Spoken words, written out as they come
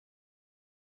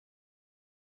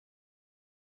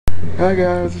Hi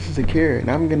guys, this is Akira,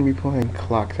 and I'm gonna be playing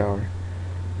Clock Tower.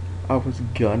 I was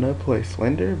gonna play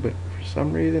Slender, but for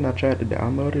some reason I tried to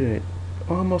download it and it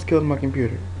almost killed my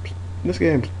computer. This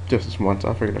game's just as fun, so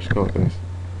I figured I should go with this.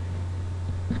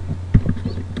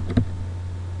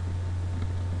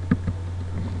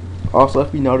 Also,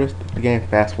 if you noticed, the game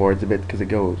fast forwards a bit because it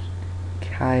goes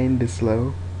kinda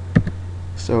slow.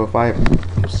 So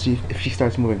if she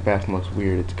starts moving fast and looks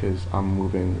weird, it's because I'm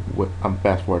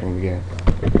fast forwarding the game.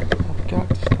 I've got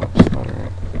to stop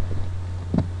stuttering.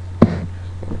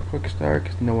 Quick start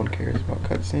because no one cares about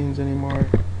cutscenes anymore.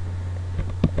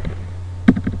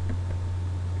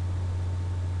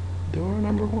 Door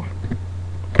number one.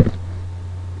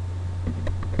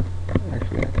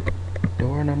 Actually,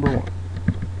 door number one.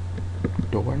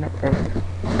 Door number.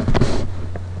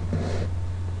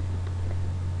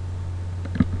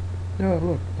 No,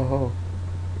 look. Oh.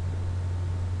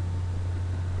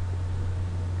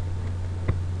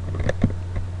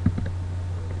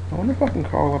 I wonder if I can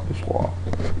crawl up this wall.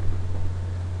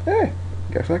 Hey,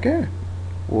 guess I can.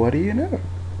 What do you know?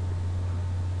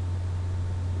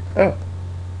 Oh,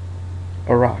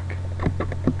 a rock.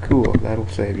 Cool, that'll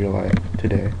save your life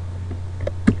today.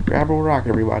 Grab a rock,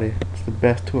 everybody. It's the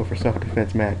best tool for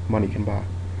self-defense money can buy.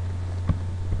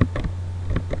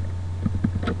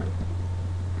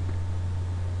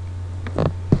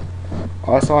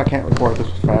 Also, I can't record this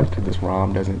with fast because this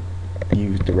ROM doesn't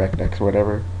use DirectX or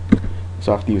whatever.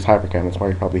 So I have to use Hypercam. That's why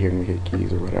you're probably hearing me hit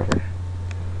keys or whatever.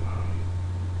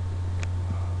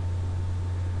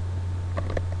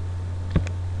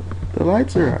 The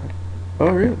lights are on. Oh,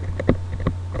 really?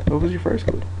 What was your first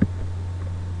clue?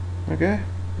 Okay,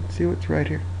 let's see what's right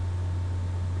here.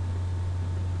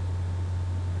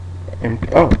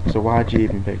 Oh, so why'd you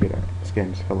even pick it up? This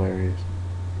game's hilarious.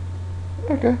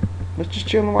 Okay, let's just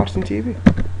chill and watch some TV.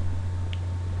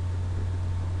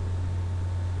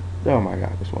 Oh my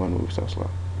god, this one moves so slow.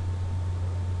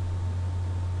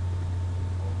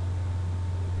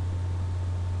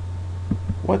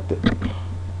 What the?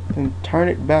 Then turn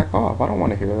it back off. I don't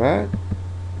want to hear that.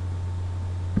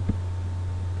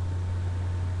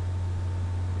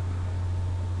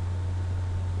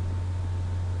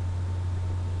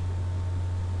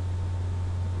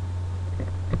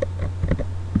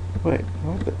 Wait,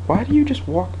 what the? Why do you just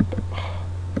walk?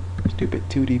 Stupid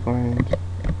 2D planes.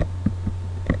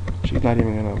 She's not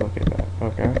even gonna look at that.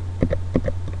 Okay.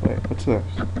 Wait, what's this?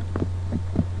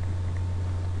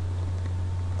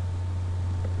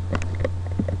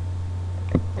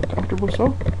 Comfortable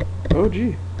sofa? Oh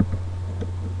gee.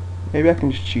 Maybe I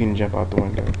can just cheat and jump out the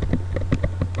window.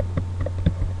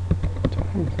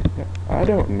 I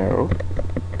don't know.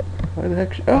 Why the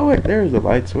heck? Oh wait, there's the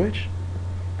light switch.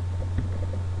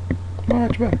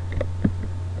 Much better.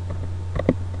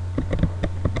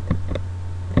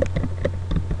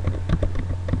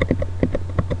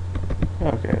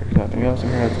 Okay, there's nothing else in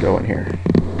here. Let's go in here.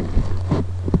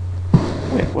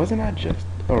 Wait, wasn't I just...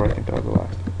 Oh, I think that was the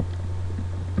last one.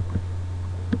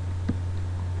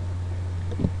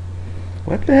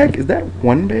 What the heck? Is that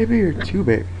one baby or two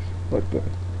babies? Like this.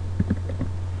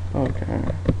 Okay.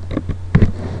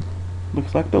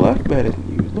 Looks like the left bed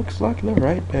isn't used. Looks like the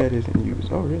right bed isn't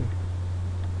used. Oh, really?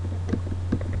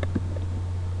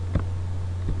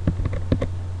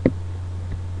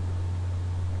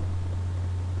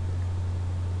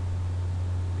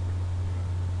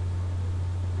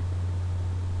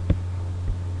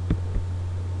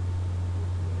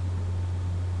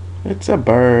 It's a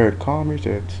bird. Calm your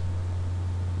tits.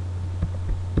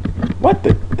 What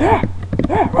the?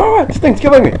 Oh, this thing's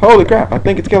killing me. Holy crap. I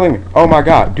think it's killing me. Oh my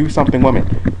god. Do something, woman.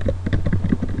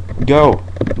 Go.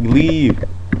 Leave.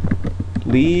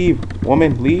 Leave.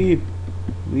 Woman, leave.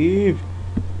 Leave.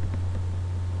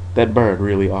 That bird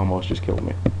really almost just killed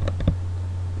me.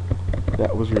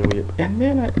 That was really... And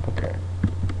then okay.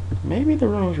 Maybe the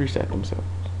rooms reset themselves.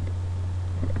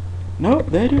 Nope,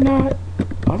 they do not.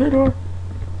 Other door.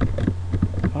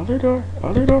 Other door.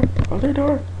 Other door. Other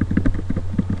door.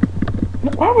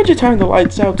 No, why would you turn the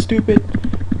lights out, stupid?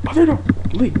 Other door.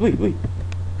 Leave, leave, leave.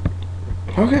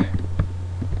 Okay.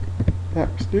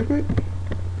 That was stupid.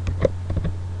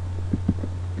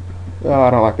 Oh,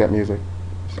 I don't like that music.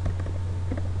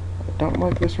 I don't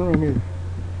like this room either.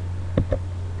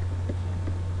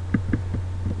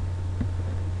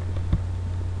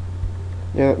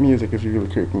 Yeah, that music is really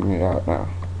creeping me out now.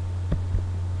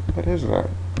 What is that?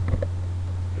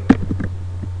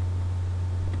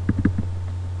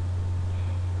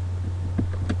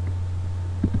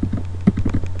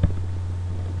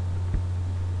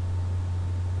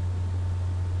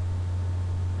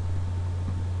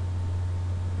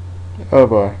 Oh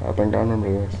boy, I think I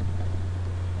remember this.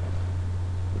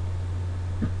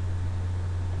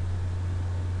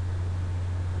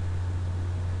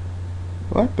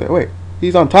 like that. Wait,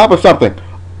 he's on top of something.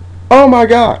 Oh my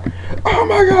god. Oh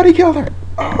my god, he killed her.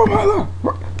 Oh my lord.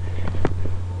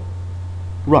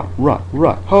 Run, run,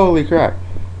 run. Holy crap.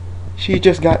 She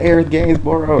just got Aerith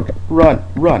Gainsborough. Run,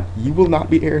 run. You will not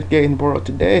be Aerith Gainsborough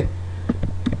today.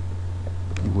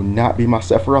 You will not be my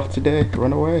Sephiroth today.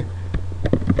 Run away.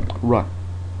 Run.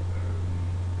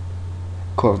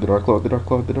 Close the door, close the door,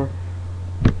 close the door.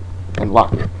 And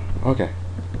lock it. Okay.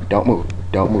 Don't move.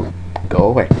 Don't move. Go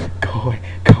away. Go away.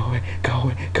 Go away. Go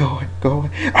away. Go away. Go away.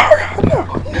 Oh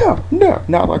god, no, no, no.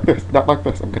 Not like this. Not like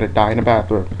this. I'm gonna die in the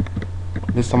bathroom.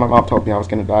 This time my mom told me I was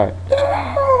gonna die.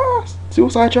 Ah,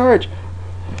 suicide charge.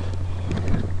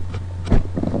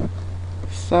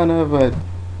 Son of a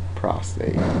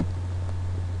prostate.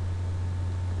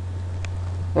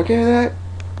 Okay, that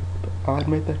I'll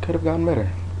admit that could have gone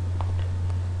better.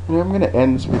 And I'm gonna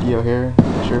end this video here.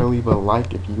 Be sure to leave a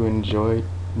like if you enjoyed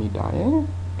me dying,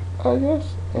 I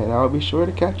guess. And I'll be sure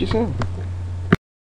to catch you soon.